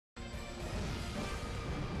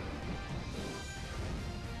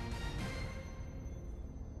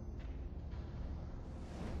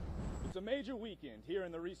a major weekend here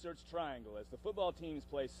in the Research Triangle as the football teams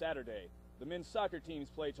play Saturday, the men's soccer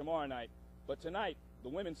teams play tomorrow night, but tonight the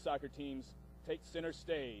women's soccer teams take center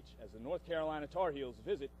stage as the North Carolina Tar Heels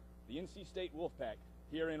visit the NC State Wolfpack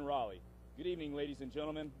here in Raleigh. Good evening, ladies and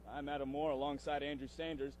gentlemen. I'm Adam Moore alongside Andrew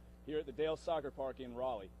Sanders here at the Dale Soccer Park in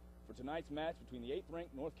Raleigh for tonight's match between the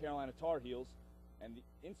 8th-ranked North Carolina Tar Heels and the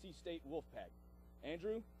NC State Wolfpack.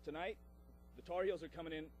 Andrew, tonight the Tar Heels are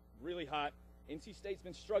coming in really hot. NC State's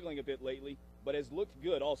been struggling a bit lately, but has looked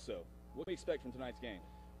good also. What do we expect from tonight's game?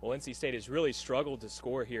 Well, NC State has really struggled to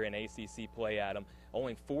score here in ACC play, Adam.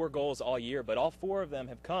 Only 4 goals all year, but all 4 of them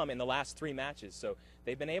have come in the last 3 matches. So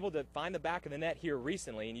they've been able to find the back of the net here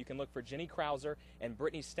recently, and you can look for Jenny Krauser and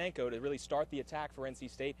Brittany Stanko to really start the attack for NC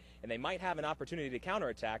State, and they might have an opportunity to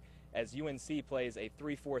counterattack as UNC plays a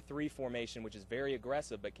 3-4-3 formation, which is very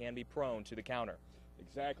aggressive but can be prone to the counter.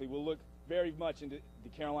 Exactly. We'll look very much into the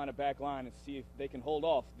Carolina back line and see if they can hold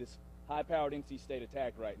off this high-powered NC State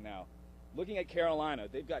attack right now. Looking at Carolina,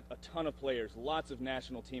 they've got a ton of players, lots of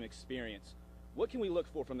national team experience. What can we look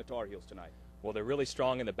for from the Tar Heels tonight? Well, they're really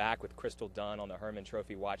strong in the back with Crystal Dunn on the Herman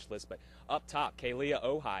Trophy watch list, but up top, Kalia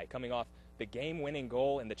Ohai coming off the game-winning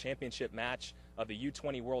goal in the championship match of the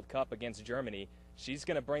U20 World Cup against Germany. She's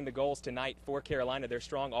going to bring the goals tonight for Carolina. They're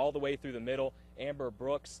strong all the way through the middle. Amber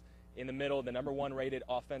Brooks in the middle, the #1 rated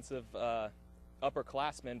offensive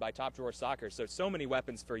upperclassmen by Top Drawer Soccer. So many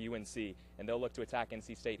weapons for UNC, and they'll look to attack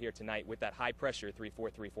NC State here tonight with that high-pressure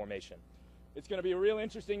 3-4-3 formation. It's going to be a real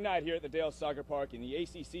interesting night here at the Dale Soccer Park in the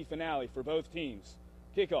ACC finale for both teams.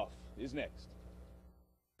 Kickoff is next.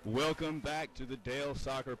 Welcome back to the Dale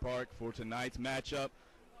Soccer Park for tonight's matchup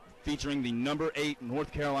featuring the #8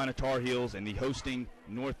 North Carolina Tar Heels and the hosting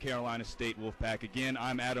North Carolina State Wolfpack. Again,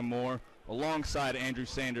 I'm Adam Moore alongside Andrew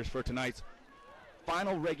Sanders for tonight's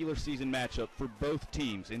final regular season matchup for both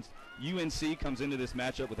teams. And UNC comes into this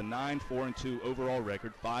matchup with a 9-4-2 overall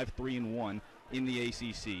record, 5-3-1 in the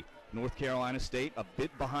ACC. North Carolina State a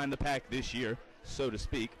bit behind the pack this year, so to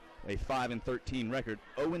speak, a 5-13 record,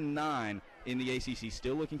 0-9 in the ACC,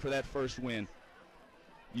 still looking for that first win.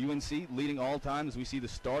 UNC leading all time as we see the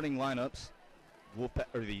starting lineups.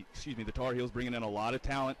 The Tar Heels bringing in a lot of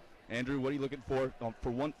talent. Andrew, what are you looking for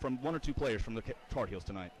from one or two players from the Tar Heels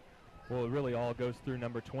tonight? Well, it really all goes through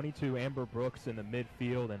number 22, Amber Brooks, in the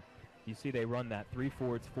midfield, and you see they run that 3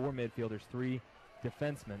 forwards, 4 midfielders, 3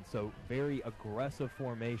 defensemen, so very aggressive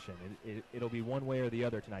formation. It'll be one way or the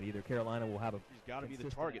other tonight. Either Carolina will have a... He's got to be the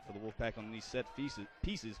target for the Wolfpack on these set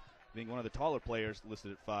pieces, being one of the taller players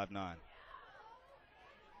listed at 5'9".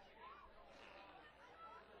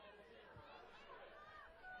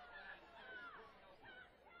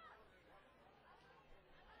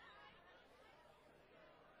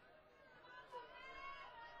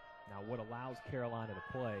 Now, what allows Carolina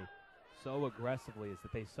to play so aggressively is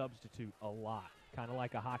that they substitute a lot, kind of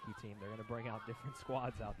like a hockey team. They're going to bring out different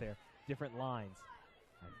squads out there, different lines.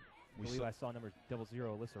 I believe I saw number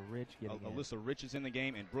 00, Alyssa Rich getting in. Alyssa Rich is in the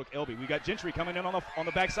game, and Brooke Elby. We got Gentry coming in on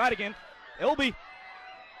the backside again. Elby,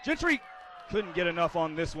 Gentry couldn't get enough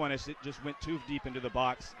on this one as it just went too deep into the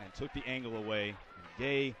box and took the angle away. And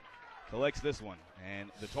Gay collects this one, and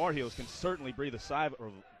the Tar Heels can certainly breathe a sigh of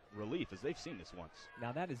relief as they've seen this once.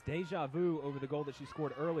 Now that is deja vu over the goal that she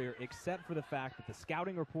scored earlier, except for the fact that the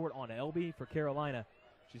scouting report on Elby for Carolina,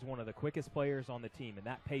 she's one of the quickest players on the team, and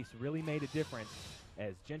that pace really made a difference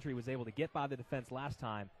as Gentry was able to get by the defense last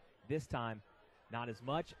time. This time, not as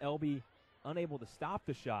much. Elby unable to stop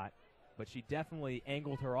the shot, but she definitely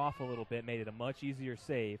angled her off a little bit, made it a much easier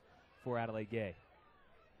save for Adelaide Gay.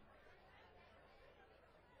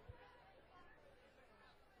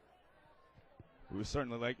 We would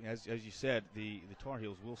certainly like, as you said, the Tar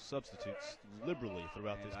Heels will substitute liberally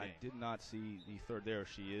throughout this game. I did not see the third there.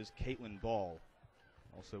 She is Caitlin Ball,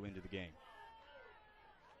 also into the game.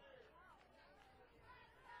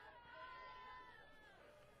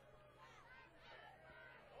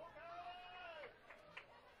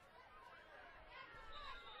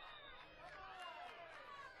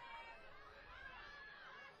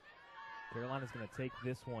 Carolina's going to take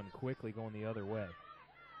this one quickly going the other way.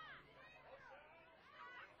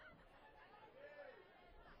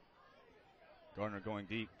 Gardner going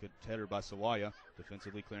deep. Good header by Sawaya,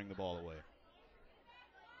 defensively clearing the ball away.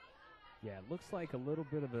 Yeah, it looks like a little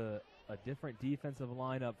bit of a different defensive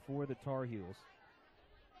lineup for the Tar Heels.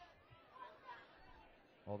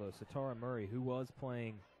 Although Satara Murray, who was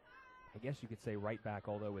playing, I guess you could say right back,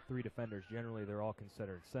 although with 3 defenders, generally they're all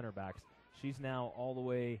considered center backs. She's now all the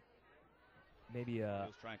way, maybe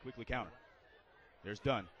Heels try and quickly counter. There's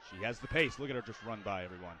Dunn. She has the pace. Look at her just run by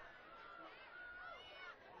everyone.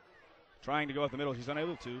 Trying to go up the middle. She's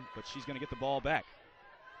unable to, but she's going to get the ball back.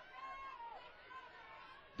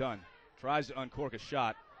 Dunn tries to uncork a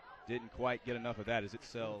shot. Didn't quite get enough of that as it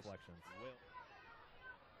sells.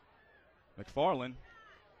 McFarland,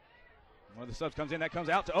 one of the subs comes in. That comes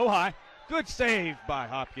out to Ojai. Good save by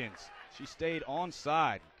Hopkins. She stayed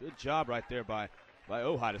onside. Good job right there by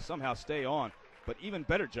Ojai to somehow stay on. But even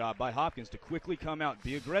better job by Hopkins to quickly come out,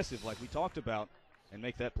 be aggressive like we talked about, and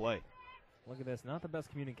make that play. Look at this. Not the best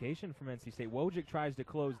communication from NC State. Wojcik tries to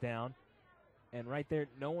close down. And right there,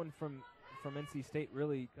 no one from NC State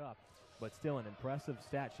really up. But still an impressive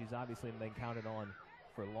stat. She's obviously been counted on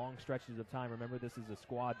for long stretches of time. Remember, this is a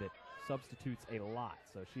squad that substitutes a lot.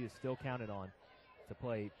 So she is still counted on to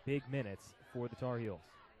play big minutes for the Tar Heels.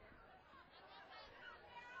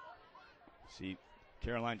 See,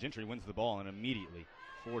 Caroline Gentry wins the ball, and immediately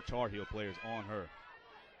 4 Tar Heel players on her.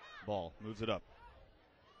 Ball moves it up.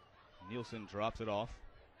 Nielsen drops it off.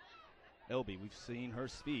 Elby, we've seen her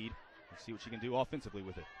speed. Let's see what she can do offensively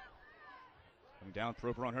with it. Coming down,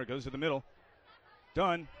 Proper on her, goes to the middle.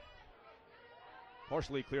 Dunn,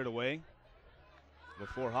 partially cleared away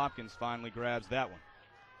before Hopkins finally grabs that one.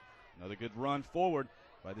 Another good run forward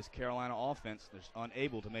by this Carolina offense. They're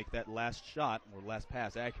unable to make that last shot or last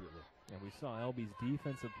pass accurately. And we saw Elby's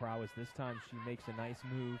defensive prowess. This time she makes a nice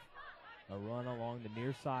move, a run along the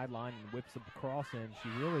near sideline and whips a cross in. She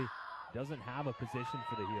really doesn't have a position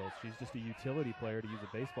for the Heels. She's just a utility player, to use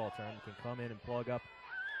a baseball term, can come in and plug up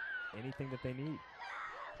anything that they need.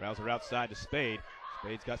 Krauser outside to Spade.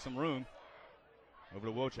 Spade's got some room. Over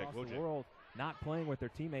to Wojcik. Across the world, not playing with their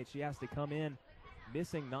teammates. She has to come in,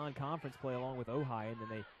 missing non-conference play along with Ojai, and then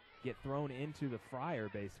they get thrown into the fryer,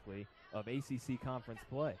 basically, of ACC conference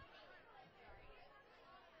play.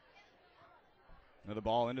 Another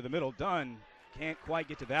ball into the middle. Dunn can't quite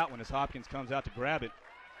get to that one as Hopkins comes out to grab it.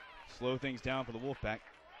 Slow things down for the Wolfpack.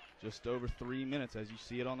 Just over 3 minutes as you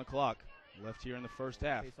see it on the clock. Left here in the first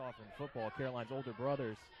half. Face off in football. Caroline's older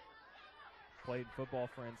brothers played football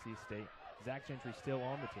for NC State. Zach Gentry still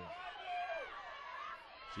on the team.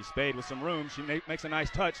 She's Spade with some room. She makes a nice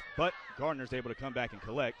touch, but Gardner's able to come back and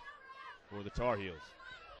collect for the Tar Heels.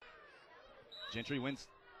 Gentry wins.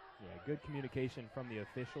 Yeah, good communication from the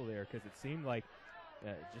official there, because it seemed like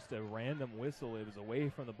just a random whistle. It was away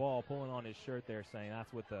from the ball, pulling on his shirt there, saying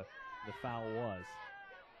that's what the foul was.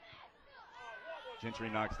 Gentry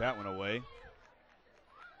knocks that one away.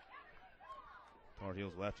 Tar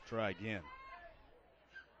Heels will have to try again.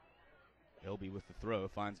 Elby with the throw,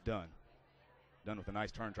 finds Dunn. Dunn with a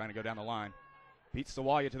nice turn, trying to go down the line. Beats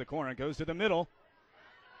Sawaya to the corner, goes to the middle.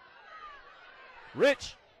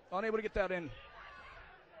 Rich, unable to get that in.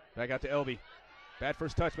 Back out to Elby. Bad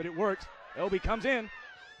first touch, but it works. Elby comes in,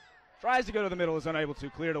 tries to go to the middle, is unable to.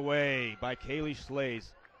 Cleared away by Kaylee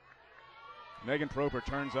Schlaze. Megan Proper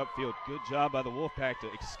turns upfield. Good job by the Wolfpack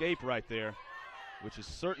to escape right there, which is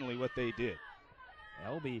certainly what they did.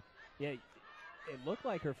 Elby, yeah, it looked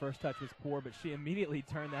like her first touch was poor, but she immediately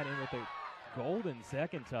turned that in with a golden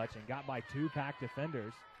second touch and got by 2 pack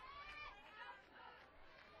defenders.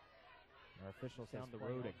 Our officials down the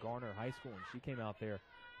road at Garner High School, and she came out there.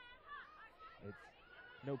 It's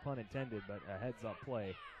no pun intended, but a heads-up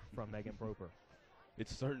play from Megan Proper. It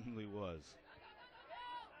certainly was.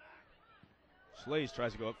 Schlaze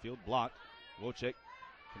tries to go upfield, blocked. Wojcik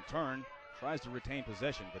can turn, tries to retain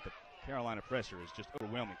possession, but the Carolina pressure is just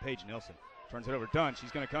overwhelming. Paige Nelson turns it over. Dunn, she's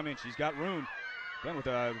going to come in. She's got room. Dunn with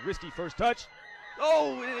a risky first touch.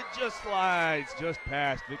 Oh, and it just slides just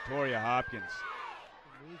past Victoria Hopkins.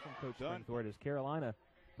 Move from Coach Springthorpe as Carolina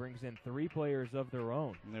brings in 3 players of their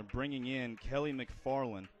own. And they're bringing in Kelly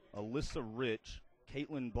McFarland, Alyssa Rich,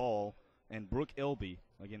 Caitlin Ball, and Brooke Elby.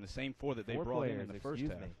 Again, the same 4 that they brought in the first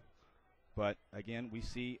half. But, again, we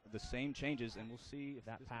see the same changes, and we'll see if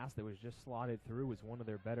that pass that was just slotted through was one of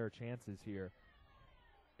their better chances here.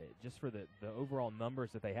 Just for the overall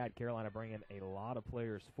numbers that they had, Carolina bringing a lot of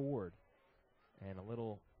players forward. And a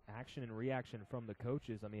little action and reaction from the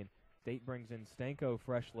coaches. I mean, State brings in Stanko,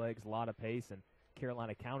 fresh legs, a lot of pace, and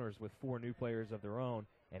Carolina counters with 4 new players of their own.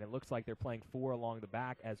 And it looks like they're playing 4 along the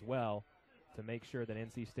back as well to make sure that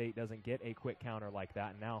NC State doesn't get a quick counter like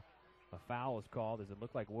that. And now a foul is called, as it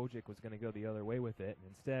looked like Wojcik was going to go the other way with it. And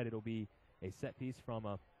instead, it'll be a set piece from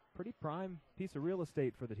a pretty prime piece of real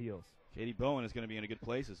estate for the Heels. Katie Bowen is going to be in a good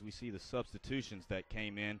place as we see the substitutions that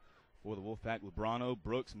came in for the Wolfpack. Lebrano,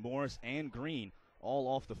 Brooks, Morris, and Green all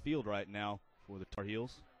off the field right now for the Tar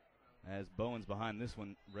Heels, as Bowen's behind this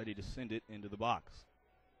one, ready to send it into the box.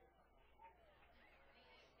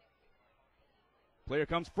 Player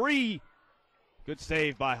comes free. Good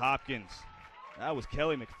save by Hopkins. That was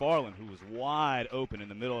Kelly McFarland, who was wide open in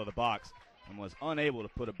the middle of the box and was unable to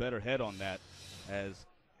put a better head on that, as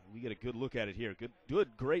we get a good look at it here.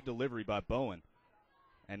 Great delivery by Bowen.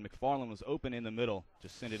 and McFarland was open in the middle,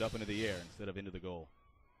 just sent it up into the air instead of into the goal.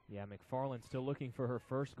 Yeah, McFarland still looking for her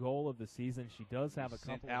first goal of the season. She does have a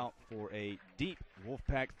Sent couple out for a deep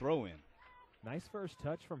Wolfpack throw-in. Nice first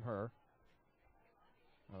touch from her.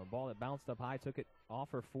 A ball that bounced up high, took it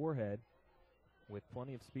off her forehead with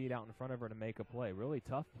plenty of speed out in front of her to make a play. Really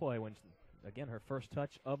tough play when, again, her first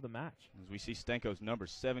touch of the match. As we see Stenko's number,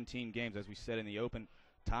 17 games, as we said in the open,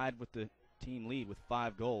 tied with the team lead with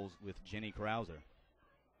 5 goals with Jenny Krauser.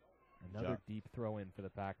 Another deep throw in for the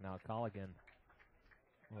Pack now. Colligan,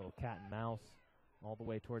 a little cat and mouse all the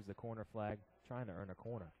way towards the corner flag, trying to earn a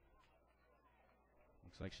corner.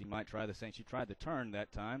 Looks like she might try the same. She tried the turn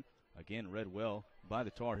that time. Again, read well by the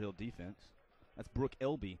Tar Heel defense. That's Brooke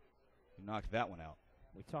Elby who knocked that one out.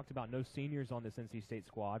 We talked about no seniors on this NC State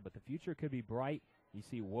squad, but the future could be bright. You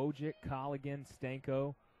see Wojcik, Colligan,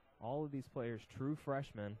 Stenko, all of these players, true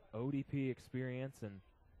freshmen, ODP experience, and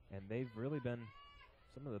they've really been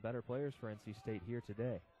some of the better players for NC State here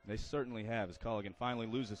today. They certainly have, as Colligan finally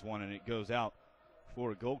loses one and it goes out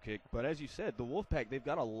for a goal kick. But as you said, the Wolfpack, they've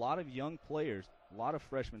got a lot of young players, a lot of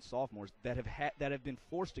freshmen, sophomores that have been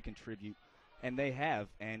forced to contribute, and they have,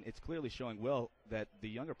 and it's clearly showing well that the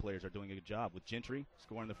younger players are doing a good job, with Gentry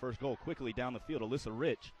scoring the first goal quickly down the field. Alyssa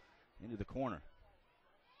Rich into the corner.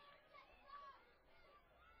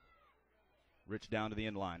 Rich down to the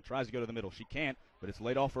end line, tries to go to the middle. She can't, but it's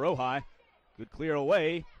laid off for Ojai. Good clear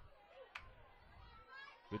away.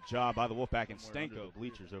 Good job by the Wolfpack, and Stenko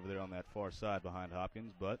bleachers over there on that far side behind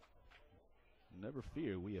Hopkins, but never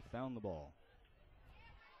fear, we have found the ball.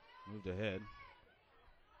 Moved ahead.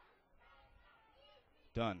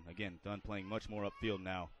 Dunn, again, Dunn playing much more upfield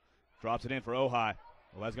now. Drops it in for Ojai.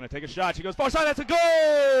 Ojai's going to take a shot. She goes far side. That's a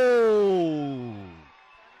goal!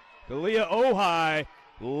 Kalia Ojai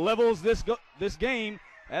levels this game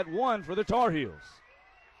at 1 for the Tar Heels.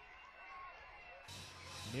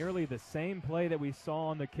 Nearly the same play that we saw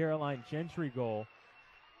on the Caroline Gentry goal.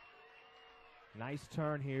 Nice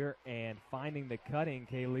turn here and finding the cutting.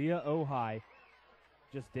 Kalia Ojai,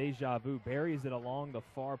 just deja vu, buries it along the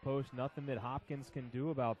far post. Nothing that Hopkins can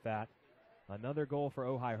do about that. Another goal for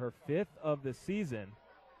Ojai, her 5th of the season.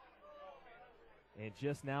 And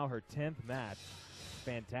just now her 10th match.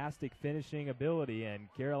 Fantastic finishing ability, and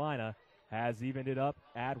Carolina has evened it up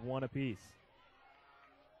at 1 apiece.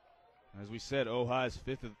 As we said, Ojai's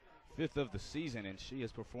fifth of the season, and she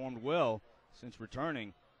has performed well since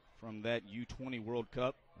returning from that U20 World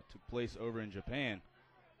Cup that took place over in Japan.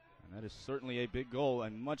 And that is certainly a big goal, a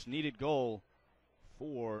much-needed goal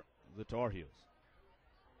for the Tar Heels.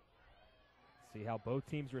 See how both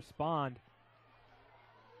teams respond.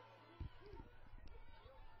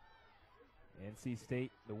 NC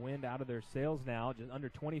State, the wind out of their sails now. Just under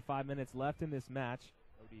 25 minutes left in this match.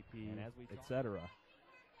 ODP, etc.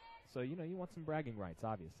 So, you know, you want some bragging rights,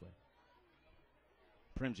 obviously.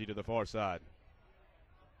 Primji to the far side.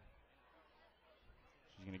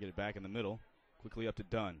 She's going to get it back in the middle. Quickly up to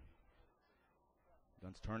Dunn.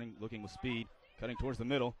 Dunn's turning, looking with speed, cutting towards the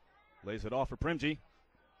middle. Lays it off for Primji.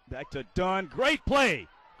 Back to Dunn. Great play.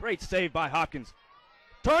 Great save by Hopkins.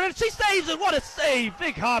 Turn it. She saves it. What a save.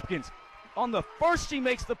 Vic Hopkins. On the first, she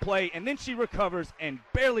makes the play, and then she recovers and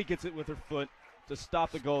barely gets it with her foot to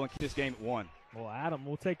stop the goal and keep this game at 1. Well, Adam,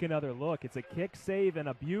 we'll take another look. It's a kick save and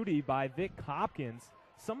a beauty by Vic Hopkins.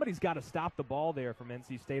 Somebody's got to stop the ball there from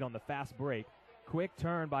NC State on the fast break. Quick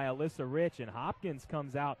turn by Alyssa Rich, and Hopkins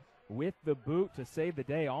comes out with the boot to save the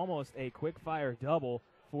day. Almost a quick-fire double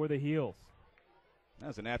for the Heels. That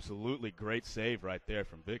was an absolutely great save right there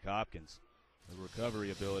from Vic Hopkins. The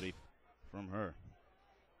recovery ability from her.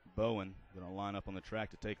 Bowen going to line up on the track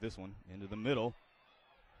to take this one into the middle.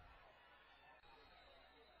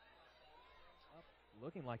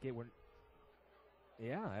 Looking like it.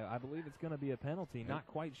 I believe it's going to be a penalty. Not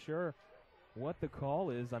quite sure what the call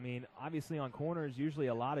is. I mean, obviously on corners, usually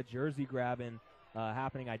a lot of jersey grabbing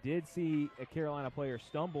happening. I did see a Carolina player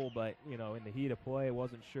stumble, but you know, in the heat of play, I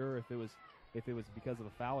wasn't sure if it was because of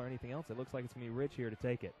a foul or anything else. It looks like it's going to be Rich here to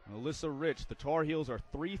take it. Alyssa Rich, the Tar Heels are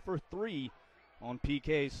 3 for 3 on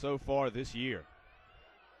PKs so far this year.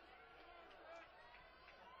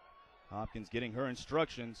 Hopkins getting her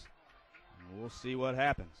instructions. We'll see what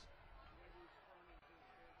happens.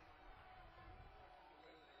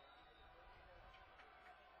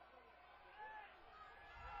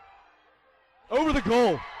 Over the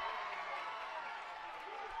goal.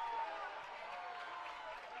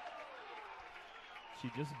 She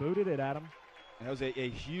just booted it, Adam. That was a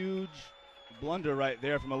huge blunder right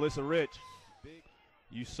there from Alyssa Rich.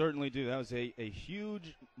 You certainly do. That was a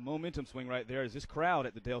huge momentum swing right there as this crowd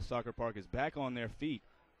at the Dale Soccer Park is back on their feet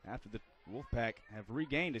after the Wolfpack have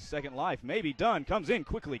regained his second life. Maybe Dunn comes in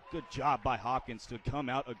quickly. Good job by Hopkins to come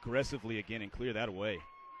out aggressively again and clear that away.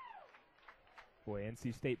 Boy,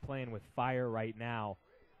 NC State playing with fire right now.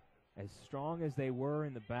 As strong as they were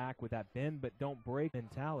in the back with that bend but don't break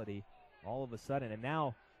mentality all of a sudden. And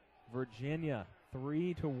now Virginia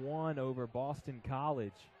 3-1 over Boston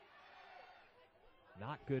College.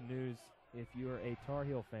 Not good news if you're a Tar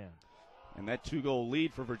Heel fan. And that 2-goal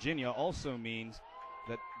lead for Virginia also means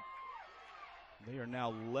that they are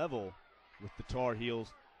now level with the Tar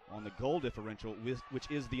Heels on the goal differential, which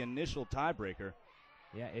is the initial tiebreaker.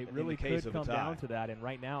 Yeah, it really could come down to that. And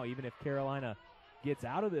right now, even if Carolina gets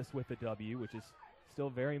out of this with a W, which is still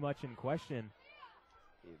very much in question,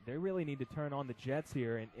 they really need to turn on the Jets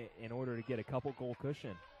here in order to get a couple goal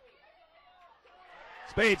cushion.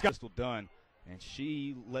 Spades got Crystal Dunn, and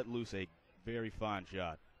she let loose a very fine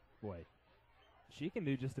shot. Boy, she can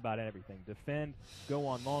do just about everything. Defend, go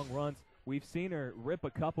on long runs. We've seen her rip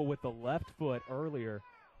a couple with the left foot earlier.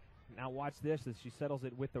 Now watch this as she settles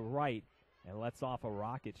it with the right and lets off a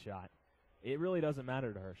rocket shot. It really doesn't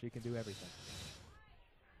matter to her. She can do everything.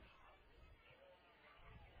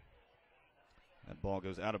 That ball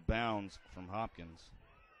goes out of bounds from Hopkins.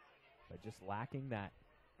 But just lacking that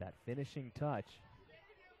finishing touch.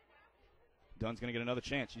 Dunn's going to get another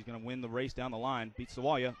chance. She's going to win the race down the line. Beats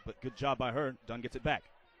Sawaya, but good job by her. Dunn gets it back.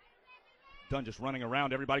 Dunn just running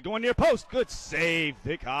around everybody, going near post. Good save,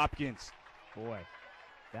 Vic Hopkins. Boy,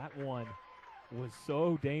 that one was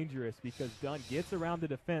so dangerous because Dunn gets around the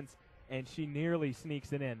defense and she nearly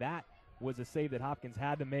sneaks it in. That was a save that Hopkins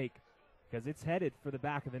had to make because it's headed for the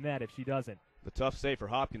back of the net if she doesn't. The tough save for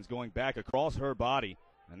Hopkins going back across her body,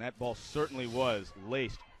 and that ball certainly was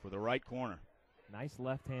laced for the right corner. Nice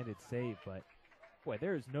left-handed save, but, boy,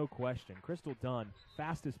 there is no question. Crystal Dunn,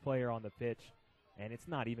 fastest player on the pitch, and it's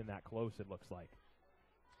not even that close, it looks like.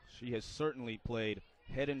 She has certainly played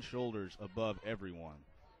head and shoulders above everyone.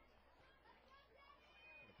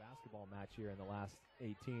 A basketball match here in the last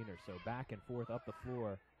 18 or so. Back and forth up the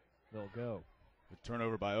floor, they'll go. The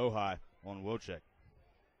turnover by Ojai on Wojcik.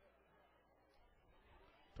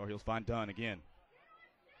 Tar Heels find Dunn again.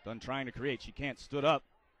 Dunn trying to create. She can't. Stood up.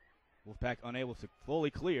 Wolfpack unable to fully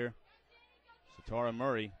clear. Satara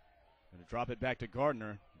Murray going to drop it back to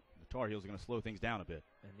Gardner. The Tar Heels are going to slow things down a bit.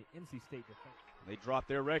 And the NC State defense. They drop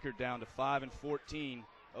their record down to 5-14,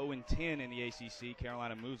 0-10 in the ACC.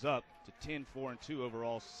 Carolina moves up to 10-4-2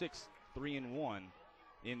 overall, 6-3-1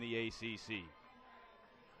 in the ACC.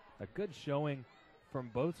 A good showing from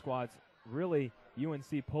both squads. Really,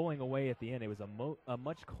 UNC pulling away at the end. It was a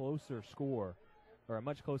much closer score, or a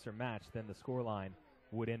much closer match than the scoreline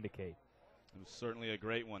would indicate. It was certainly a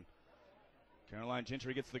great one. Caroline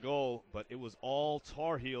Gentry gets the goal, but it was all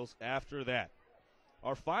Tar Heels after that.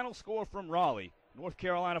 Our final score from Raleigh, North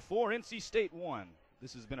Carolina 4, NC State 1.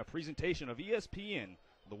 This has been a presentation of ESPN,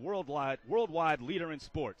 the worldwide leader in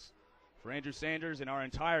sports. For Andrew Sanders and our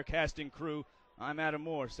entire casting crew, I'm Adam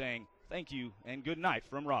Moore saying thank you and good night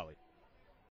from Raleigh.